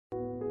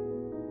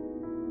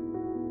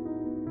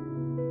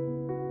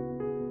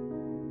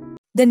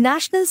The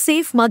National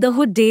Safe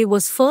Motherhood Day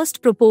was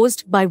first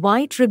proposed by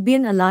White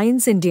Ribbon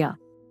Alliance India.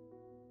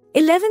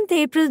 11th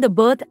April, the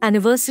birth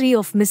anniversary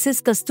of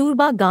Mrs.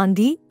 Kasturba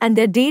Gandhi, and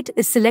their date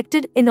is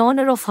selected in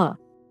honor of her.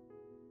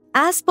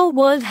 As per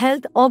World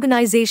Health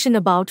Organization,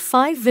 about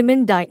 5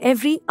 women die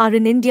every hour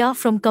in India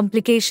from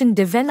complication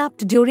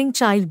developed during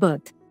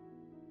childbirth.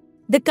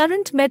 The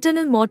current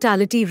maternal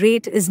mortality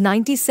rate is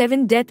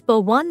 97 deaths per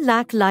 1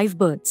 lakh live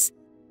births.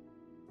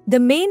 The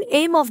main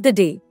aim of the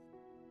day: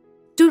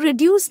 to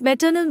reduce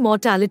maternal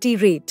mortality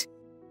rate,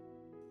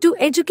 to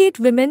educate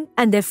women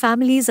and their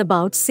families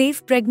about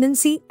safe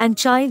pregnancy and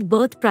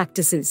childbirth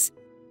practices,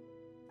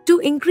 to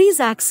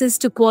increase access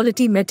to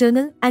quality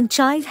maternal and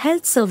child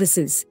health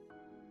services,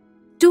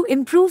 to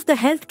improve the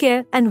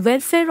healthcare and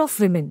welfare of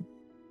women.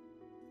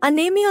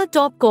 Anemia,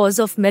 top cause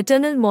of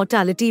maternal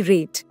mortality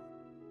rate.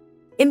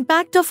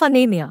 Impact of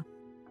anemia: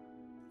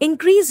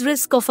 increased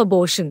risk of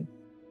abortion,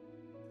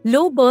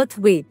 low birth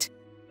weight,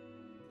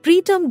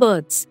 preterm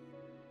births,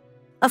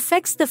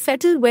 affects the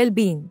fetal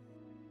well-being.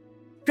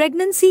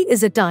 Pregnancy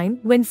is a time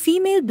when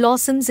female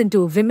blossoms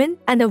into a woman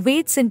and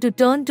awaits into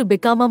turn to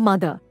become a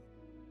mother.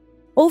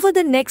 Over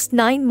the next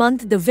 9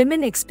 months, the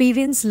women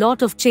experience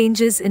lot of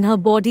changes in her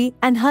body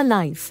and her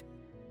life.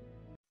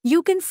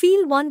 You can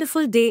feel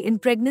wonderful day in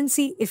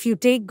pregnancy if you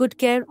take good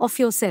care of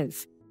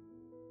yourself.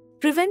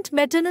 Prevent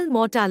maternal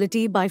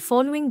mortality by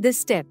following these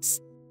steps.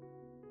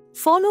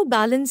 Follow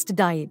balanced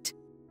diet.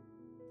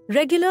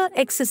 Regular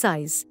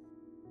exercise.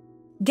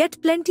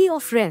 Get plenty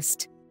of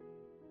rest.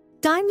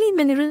 Timely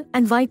mineral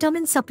and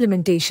vitamin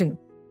supplementation.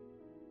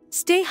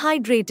 Stay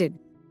hydrated.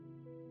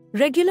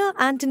 Regular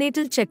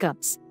antenatal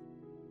checkups.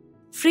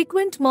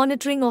 Frequent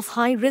monitoring of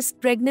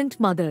high-risk pregnant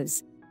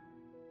mothers.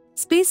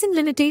 Spacing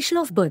limitation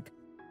of birth.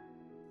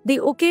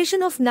 The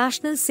occasion of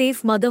National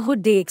Safe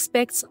Motherhood Day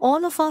expects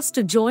all of us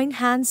to join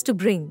hands to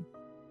bring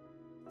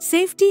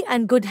safety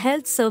and good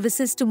health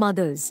services to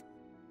mothers.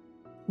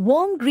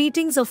 Warm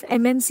greetings of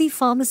MMC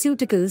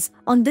Pharmaceuticals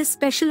on this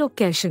special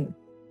occasion.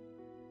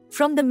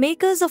 From the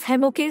makers of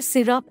Hemocare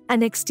Syrup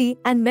and XT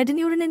and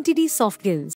Medinurin NTD Soft Gills.